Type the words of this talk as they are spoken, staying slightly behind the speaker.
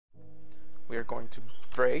we are going to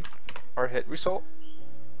break our hit result.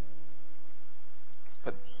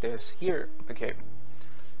 Put this here. Okay,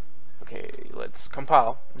 let's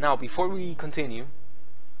compile. Now before we continue,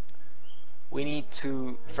 we need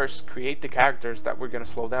to first create the characters that we're gonna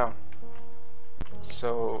slow down.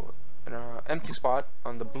 So in an empty spot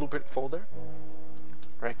on the blueprint folder,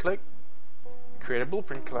 right click, create a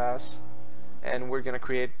blueprint class, and we're gonna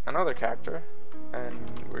create another character, and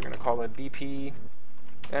we're gonna call it BP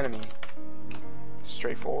enemy.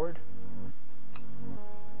 Straightforward.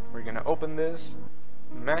 We're gonna open this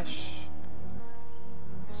mesh,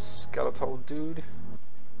 skeletal dude,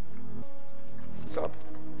 sub,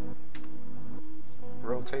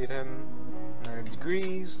 rotate him 90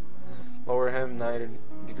 degrees, lower him 90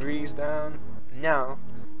 degrees down. Now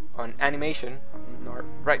on animation on our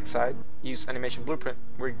right side, use animation blueprint,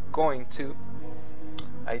 we're going to,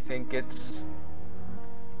 I think it's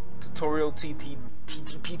tutorial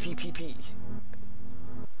TTPPPP.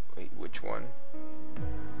 Wait, which one?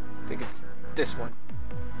 I think it's this one.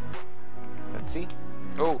 Let's see.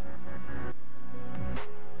 Oh,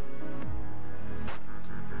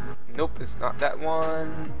 nope, it's not that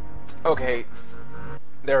one. Okay,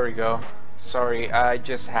 there we go. Sorry, I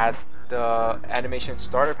just had the animation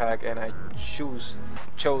starter pack and I chose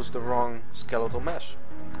the wrong skeletal mesh.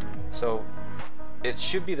 So it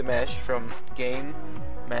should be the mesh from game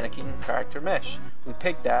mannequin character mesh. We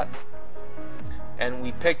picked that, and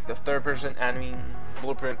we picked the third person anime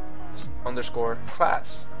blueprint underscore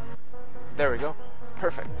class. There we go.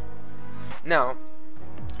 Perfect. Now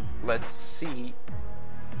let's see,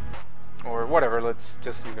 or whatever, let's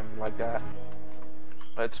just leave them like that.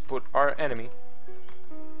 Let's put our enemy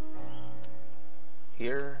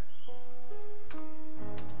here.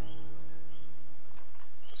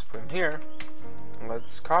 Let's put him here, and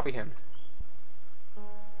let's copy him.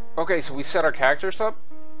 Okay, so we set our characters up,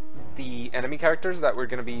 the enemy characters that we're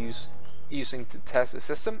going to be using to test the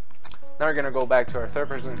system. Now we're going to go back to our third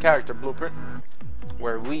person character blueprint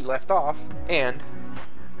where we left off, and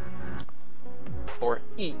for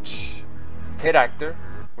each hit actor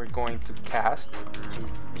we're going to cast to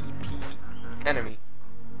BP enemy.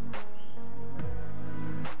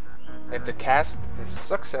 If the cast is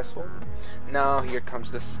successful, now here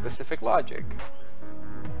comes the specific logic.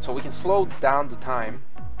 So we can slow down the time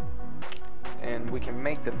and we can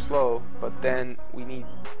make them slow, but then we need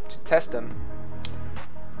to test them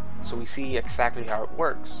so we see exactly how it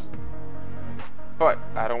works. But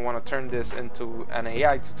I don't want to turn this into an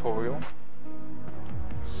AI tutorial,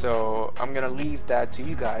 so I'm gonna leave that to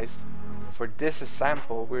you guys. For this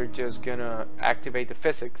sample, we're just gonna activate the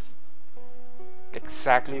physics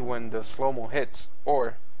exactly when the slow-mo hits.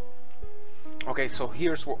 Or okay, so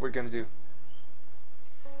here's what we're gonna do.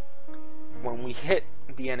 When we hit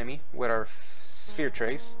the enemy with our sphere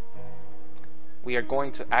trace, we are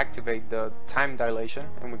going to activate the time dilation,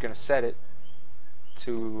 and we're going to set it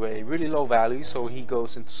to a really low value so he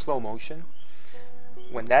goes into slow motion.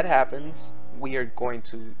 When that happens, we are going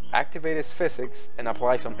to activate his physics and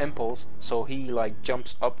apply some impulse so he like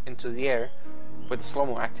jumps up into the air with the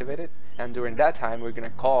slow-mo activated, and during that time we're going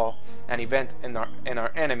to call an event in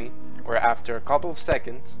our enemy, where after a couple of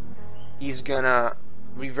seconds he's gonna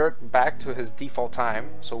revert back to his default time,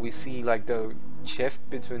 so we see like the shift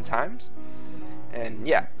between times. And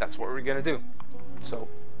yeah, that's what we're gonna do. So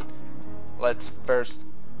let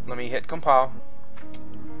me hit compile,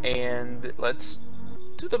 and let's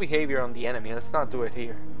do the behavior on the enemy. Let's not do it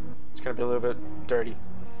here, it's gonna be a little bit dirty.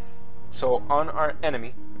 So on our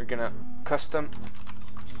enemy, we're gonna custom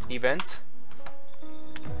event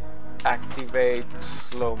activate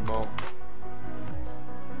SlowMo.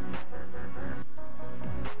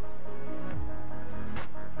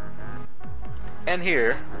 And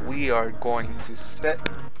here we are going to set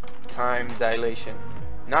time dilation,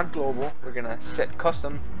 not global. We're gonna set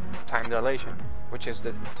custom time dilation, which is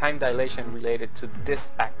the time dilation related to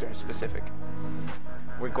this actor in specific.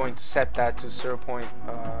 We're going to set that to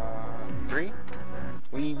 0.3.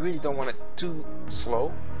 We really don't want it too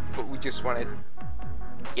slow, but we just want it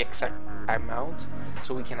the exact amount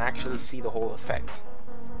so we can actually see the whole effect.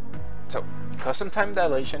 So custom time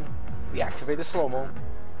dilation, we activate the slow-mo,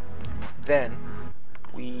 then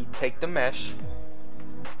we take the mesh,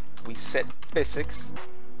 we set physics,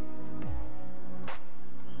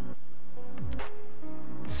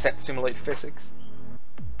 set simulate physics.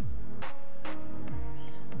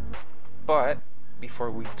 But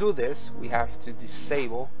before we do this, we have to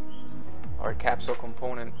disable our capsule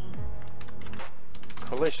component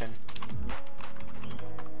collision.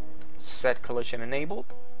 Set collision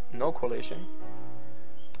enabled, no collision.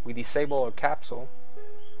 We disable our capsule.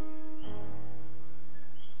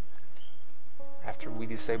 after we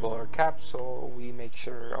disable our capsule, we make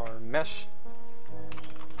sure our mesh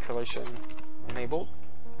collision enabled,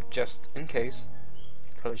 just in case.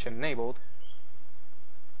 Collision enabled.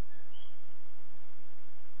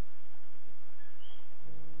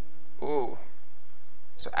 Ooh.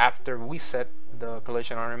 So after we set the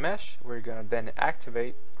collision on our mesh, we're gonna then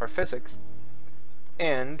activate our physics,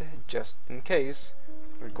 and just in case,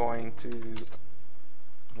 we're going to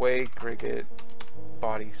wake cricket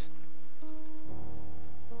bodies,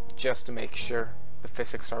 just to make sure the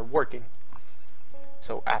physics are working.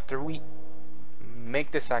 So after we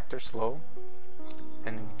make this actor slow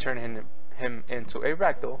and turn him into a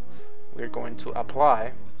ragdoll, we're going to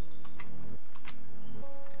apply,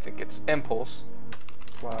 I think it's impulse,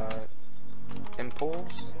 add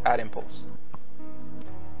impulse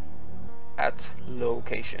at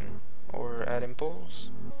location, or add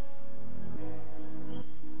impulse.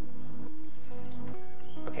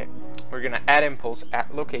 Okay, we're gonna add impulse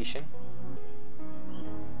at location.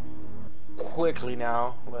 Quickly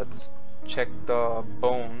now, let's check the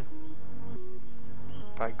bone,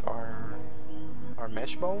 like our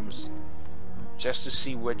mesh bones, just to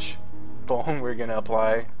see which bone we're gonna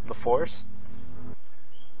apply the force.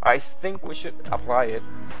 I think we should apply it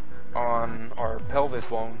on our pelvis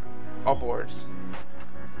bone upwards.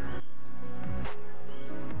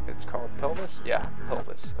 It's called pelvis? Yeah,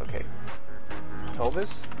 pelvis. Okay.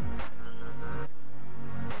 Pelvis.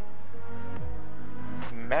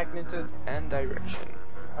 Magnitude and direction.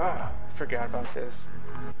 Ah, I forgot about this.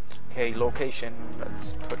 Okay, location.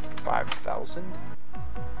 Let's put 5,000.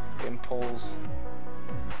 Impulse.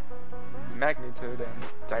 Magnitude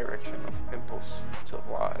and direction of impulse to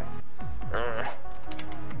apply.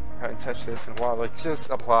 Haven't touched this in a while. Let's just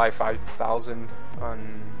apply 5,000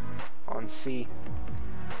 on C.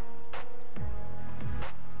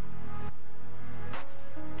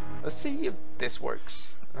 Let's see if this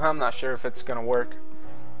works. I'm not sure if it's gonna work.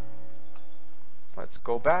 Let's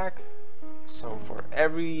go back. So for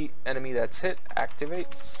every enemy that's hit,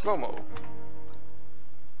 activate SlowMo.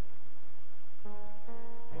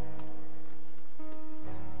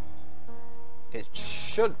 It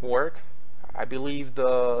should work. I believe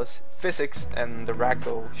the physics and the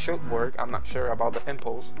ragdoll should work. I'm not sure about the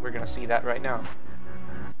impulse. We're gonna see that right now.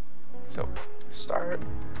 So start.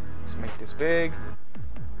 Let's make this big.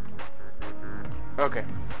 Okay.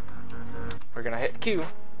 We're gonna hit Q.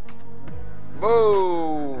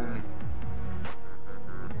 Boom!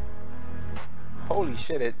 Holy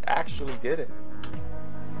shit, it actually did it.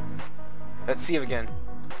 Let's see it again.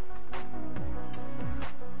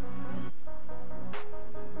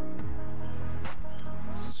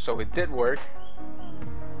 So it did work.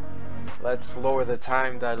 Let's lower the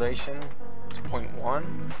time dilation to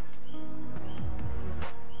 0.1.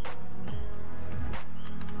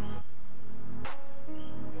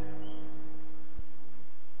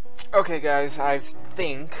 Okay guys, I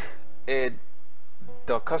think the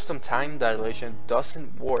custom time dilation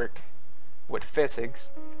doesn't work with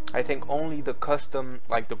physics. I think only the custom,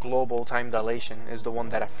 like the global time dilation, is the one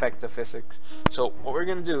that affects the physics. So what we're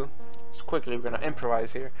gonna do is quickly, we're gonna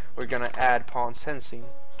improvise here. We're gonna add pawn sensing.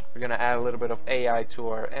 We're gonna add a little bit of AI to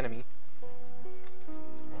our enemy.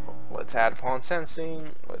 Let's add pawn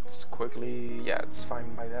sensing. Let's quickly, yeah, it's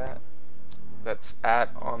fine by that. Let's add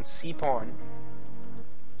on C pawn.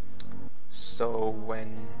 So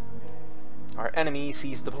when our enemy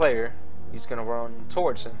sees the player, he's gonna run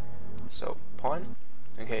towards him. So pawn.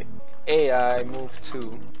 Okay, AI move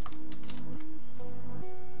 2.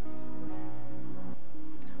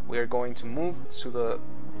 We are going to move to the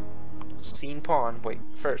scene pawn. Wait,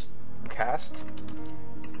 first cast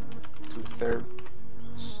to third,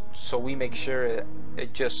 so we make sure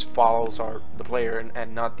it just follows the player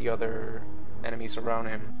and not the other enemies around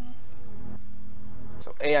him.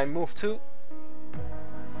 So AI move 2.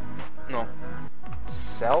 No,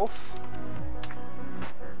 self.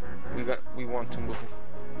 We want to move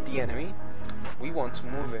the enemy. We want to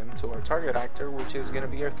move him to our target actor, which is going to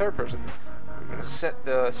be our third person. We're going to set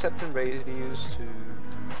the setting radius to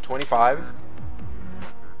 25,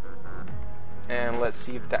 and let's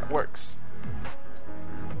see if that works.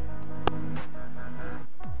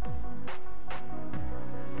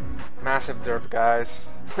 Massive derp, guys.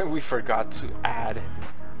 We forgot to add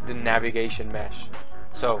the navigation mesh.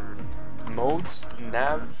 So modes,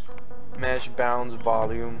 nav, mesh, bounds,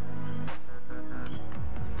 volume.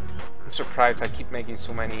 I'm surprised I keep making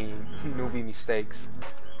so many newbie mistakes.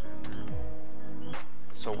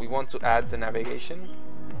 So we want to add the navigation,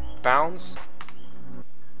 bounds.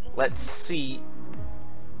 Let's see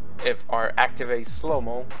if our activate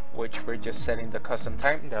SlowMo, which we're just setting the custom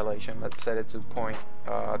time dilation, let's set it to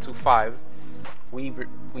 0.25. we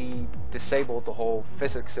disabled the whole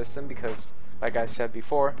physics system because, like I said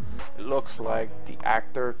before, it looks like the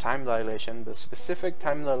actor time dilation, the specific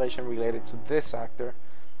time dilation related to this actor,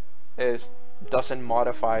 doesn't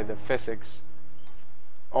modify the physics,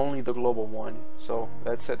 only the global one. So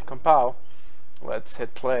let's hit compile, let's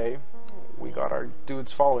hit play. We got our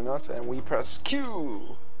dudes following us, and we press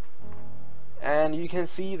Q, and you can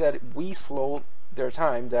see that we slowed their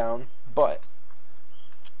time down, but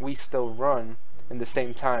we still run in the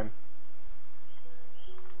same time.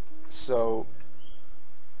 So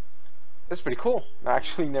that's pretty cool. I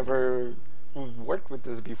actually never worked with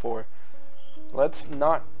this before. Let's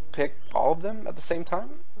not pick all of them at the same time.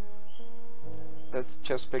 Let's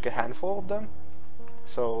just pick a handful of them.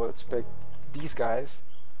 So let's pick these guys.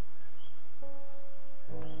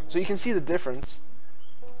 So you can see the difference,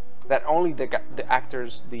 that only the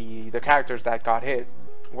actors, the characters that got hit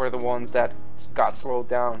were the ones that got slowed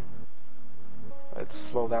down. Let's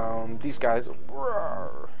slow down these guys.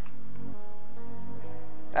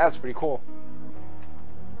 That's pretty cool.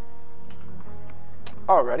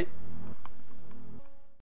 Alrighty.